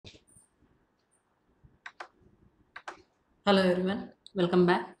Hello everyone, welcome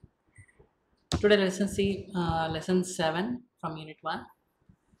back. Today lesson see lesson 7 from unit 1.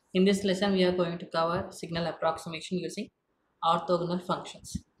 In this lesson we are going to cover signal approximation using orthogonal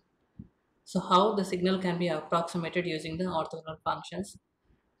functions. So how the signal can be approximated using the orthogonal functions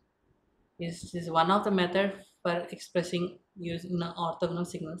is one of the method for expressing using the orthogonal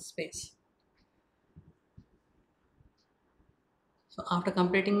signal space. So after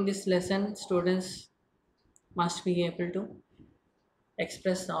completing this lesson, students must be able to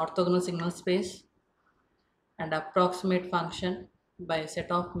express the orthogonal signal space and approximate function by a set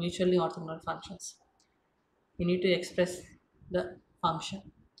of mutually orthogonal functions. You need to express the function.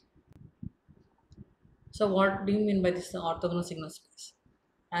 So what do you mean by this orthogonal signal space?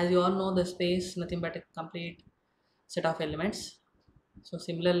 As you all know, the space nothing but a complete set of elements. So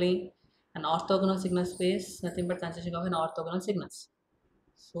similarly, an orthogonal signal space nothing but consisting of an orthogonal signals.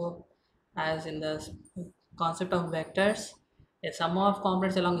 So as in the concept of vectors, a sum of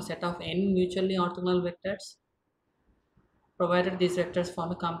components along a set of n mutually orthogonal vectors, provided these vectors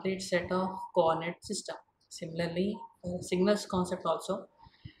form a complete set of coordinate system. Similarly, signals concept also.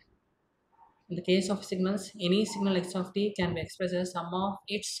 In the case of signals, any signal x of t can be expressed as sum of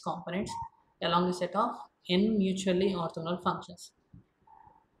its components along a set of n mutually orthogonal functions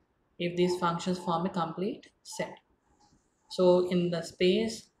if these functions form a complete set. So in the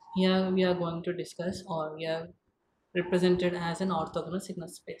space here we are going to discuss, or we are represented as an orthogonal signal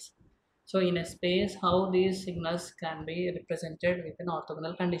space. So in a space, how these signals can be represented with an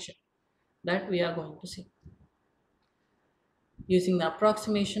orthogonal condition, that we are going to see using the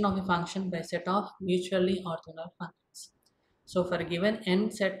approximation of a function by set of mutually orthogonal functions. So for a given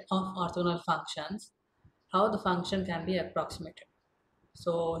n set of orthogonal functions, how the function can be approximated.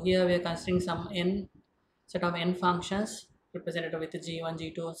 So here we are considering some n set of n functions represented with g1,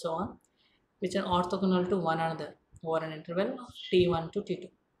 g2 and so on, which are orthogonal to one another over an interval of t1 to t2.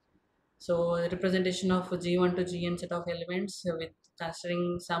 So the representation of g1 to gn set of elements with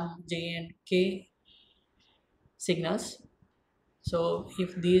considering some j and k signals. So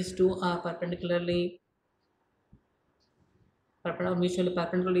if these two are mutually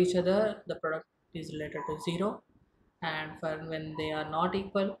perpendicular to each other, the product is related to 0, and for when they are not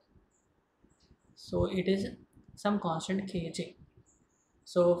equal, so it is some constant kj.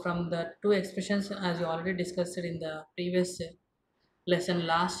 So from the two expressions, as you already discussed it in the previous lesson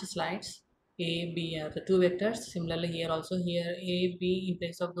last slides, a b are the two vectors. Similarly here also, here a b in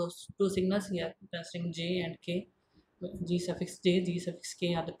place of those two signals, here considering j and k, g suffix j, g suffix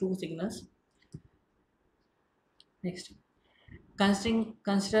k are the two signals. Next,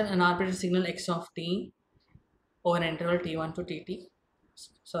 consider an arbitrary signal x of t over an interval t1 to tt,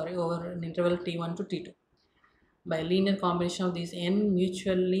 sorry, over an interval t1 to t2 by linear combination of these n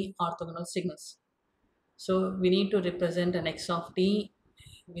mutually orthogonal signals. So we need to represent an x of t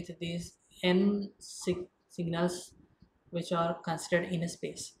with these n signals which are considered in a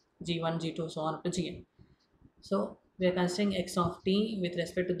space g1, g2, so on up to gn. So we are considering x of t with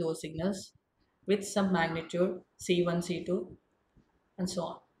respect to those signals with some magnitude c1, c2 and so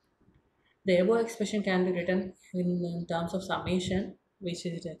on. The above expression can be written in terms of summation, which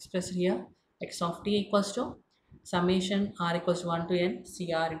is expressed here. X of t equals to summation r equals to 1 to n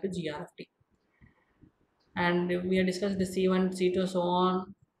cr into gr of t. And we have discussed the c1, c2, so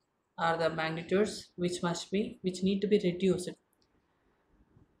on are the magnitudes which need to be reduced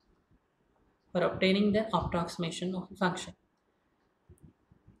for obtaining the approximation of a function.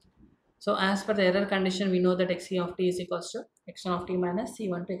 So as per the error condition, we know that xc of t is equals to x1 of t minus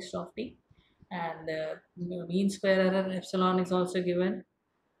c1 to x2 of t, and mean square error epsilon is also given,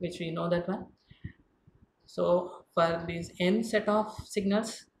 which we know that one. So for these n set of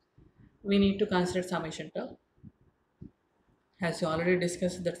signals, we need to consider summation term. As you already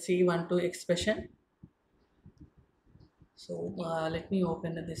discussed that C12 expression. So let me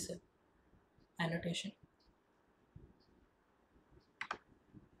open this annotation.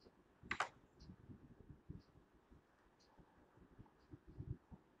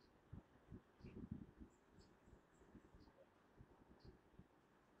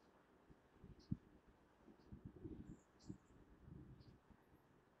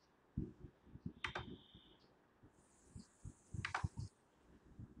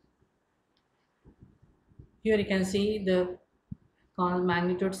 Here you can see the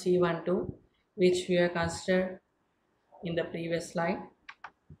magnitude C12, which we have considered in the previous slide.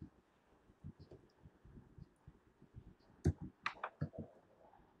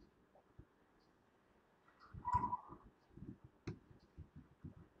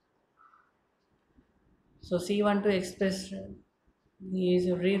 So C12 expressed is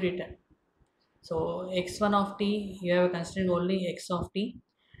rewritten. So x1 of t, you have considered only x of t,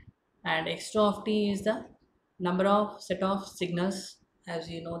 and x2 of t is the number of set of signals, as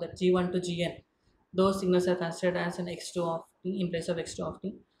you know that g1 to gn, those signals are considered as an x2 of t in place of x2 of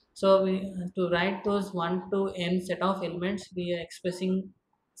t. So we to write those 1 to n set of elements, we are expressing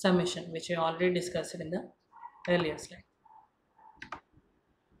summation, which I already discussed in the earlier slide.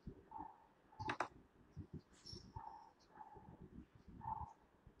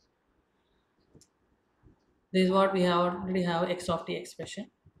 This is what we have already have x of t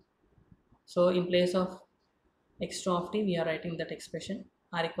expression. So in place of x2 of t, we are writing that expression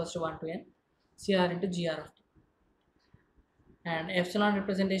r equals to 1 to n cr into gr of t. And epsilon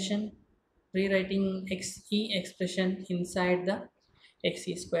representation, rewriting xe expression inside the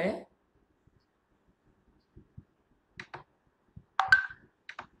xe square.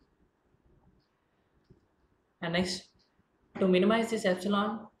 And next, to minimize this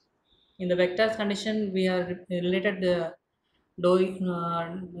epsilon, in the vectors condition we are related the dou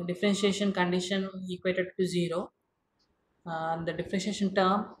differentiation condition equated to 0. The differentiation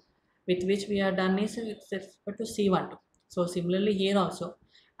term with which we are done is with respect to C12. So similarly here also,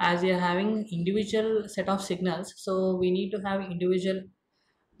 as we are having individual set of signals, so we need to have individual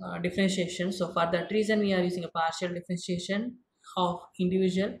differentiation. So for that reason, we are using a partial differentiation of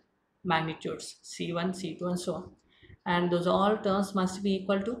individual magnitudes C1, C2 and so on. And those all terms must be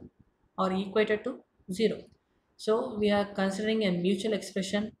equal to or equated to 0. So we are considering a mutual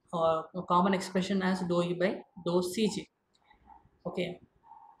expression or a common expression as dou E by dou Cj. Okay,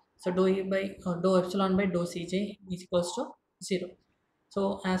 so dou E by or dou epsilon by dou Cj is equals to 0.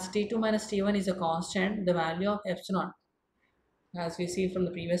 So as T2 minus T1 is a constant, the value of epsilon, as we see from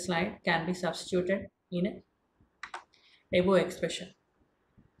the previous slide, can be substituted in a above expression.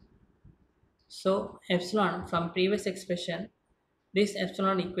 So epsilon from previous expression, this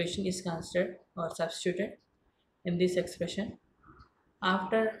epsilon equation is considered or substituted in this expression.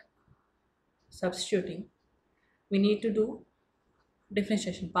 After substituting, we need to do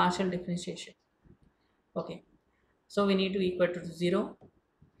differentiation, partial differentiation. Okay, so we need to equal to 0,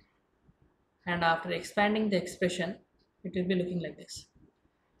 and after expanding the expression, it will be looking like this,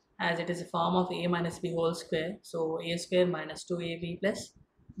 as it is a form of a minus b whole square. So a square minus 2ab plus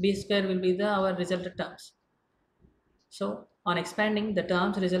b square will be the our resultant terms. So on expanding, the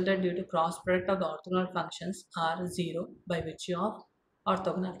terms resulted due to cross product of the orthogonal functions are 0 by virtue of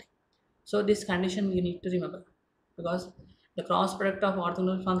orthogonality. So this condition you need to remember, because the cross product of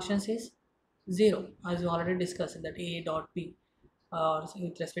orthogonal functions is 0, as we already discussed, that a dot b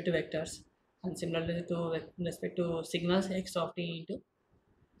with respect to vectors, and similarly to with respect to signals x of t into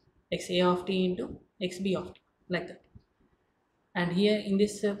xa of t into xb of t, like that. And here in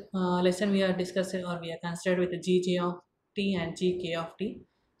this lesson we are discussing or we are considered with the gj of t and gk of t,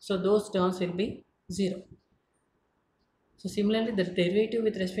 so those terms will be 0. So similarly, the derivative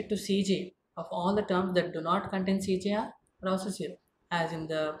with respect to Cj of all the terms that do not contain Cj are also 0, as in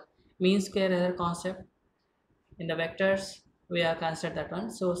the mean square error concept. In the vectors, we are considered that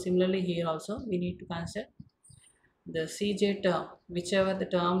one. So similarly here also we need to consider the Cj term, whichever the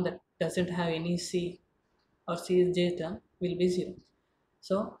term that doesn't have any C or Cj term will be 0.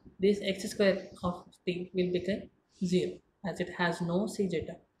 So this x square of t will become 0, as it has no Cj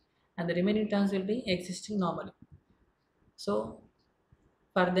term, and the remaining terms will be existing normally. So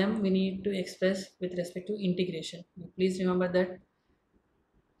for them we need to express with respect to integration. Please remember that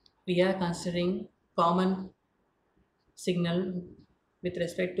we are considering common signal with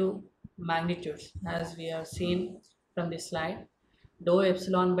respect to magnitudes, as we have seen from this slide, dou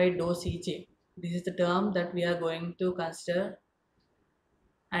epsilon by dou Cj. This is the term that we are going to consider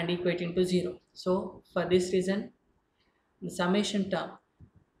and equating to 0. So for this reason, the summation term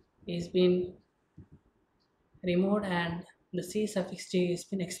is been removed and the c suffix j has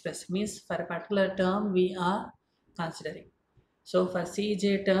been expressed, means for a particular term we are considering. So for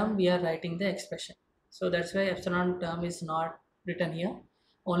cj term we are writing the expression, so that's why epsilon term is not written here,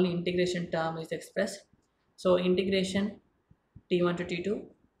 only integration term is expressed. So integration t1 to t2,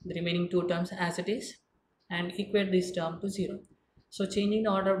 the remaining two terms as it is, and equate this term to 0. So changing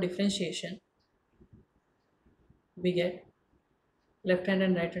the order of differentiation, we get left hand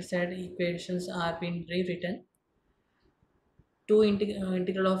and right hand side equations are being rewritten.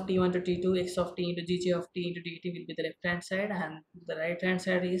 Integral of t1 to t2 x of t into gg of t into dt will be the left hand side, and the right hand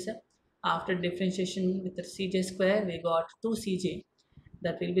side is after differentiation with the cj square we got 2cj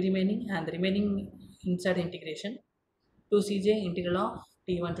that will be remaining, and the remaining inside integration 2cj integral of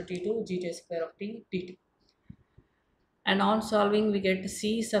t1 to t2 gj square of t dt. And on solving we get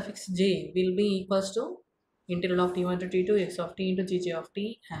c suffix j will be equals to integral of t1 to t2 x of t into gj of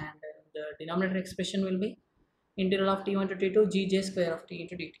t, and the denominator expression will be integral of t1 to t2 gj square of t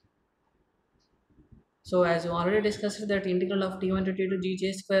into dt. So as you already discussed that integral of t1 to t2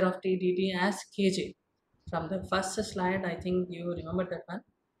 gj square of t dt as kj. From the first slide, I think you remember that one.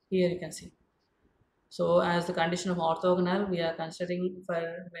 Here you can see. So as the condition of orthogonal, we are considering for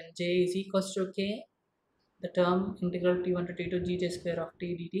when j is equals to k, the term integral t1 to t2 gj square of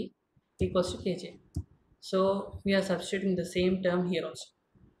t dt equals to kj. So we are substituting the same term here also.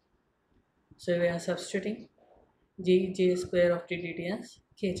 So we are substituting gj square of t dt as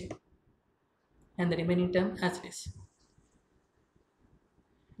kj and the remaining term as it is.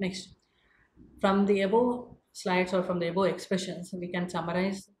 Next, from the above slides or from the above expressions, we can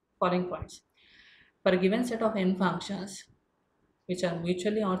summarize following points. For a given set of n functions which are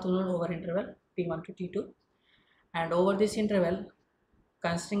mutually orthogonal over interval t1 to t2, and over this interval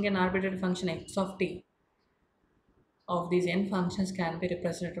considering an arbitrary function x of t of these n functions can be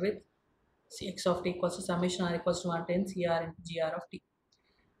represented with x of t equals to summation r equals to 1 times cr into gr of t.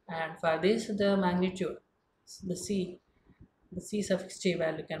 And for this, the magnitude, the c suffix j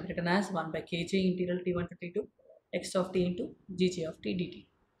value can be written as 1 by kj integral t1 to t2 x of t into gj of t dt.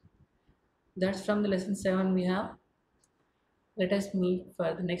 That's from the lesson 7 we have. Let us meet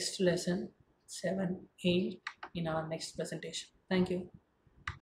for the next lesson 7, 8 in our next presentation. Thank you.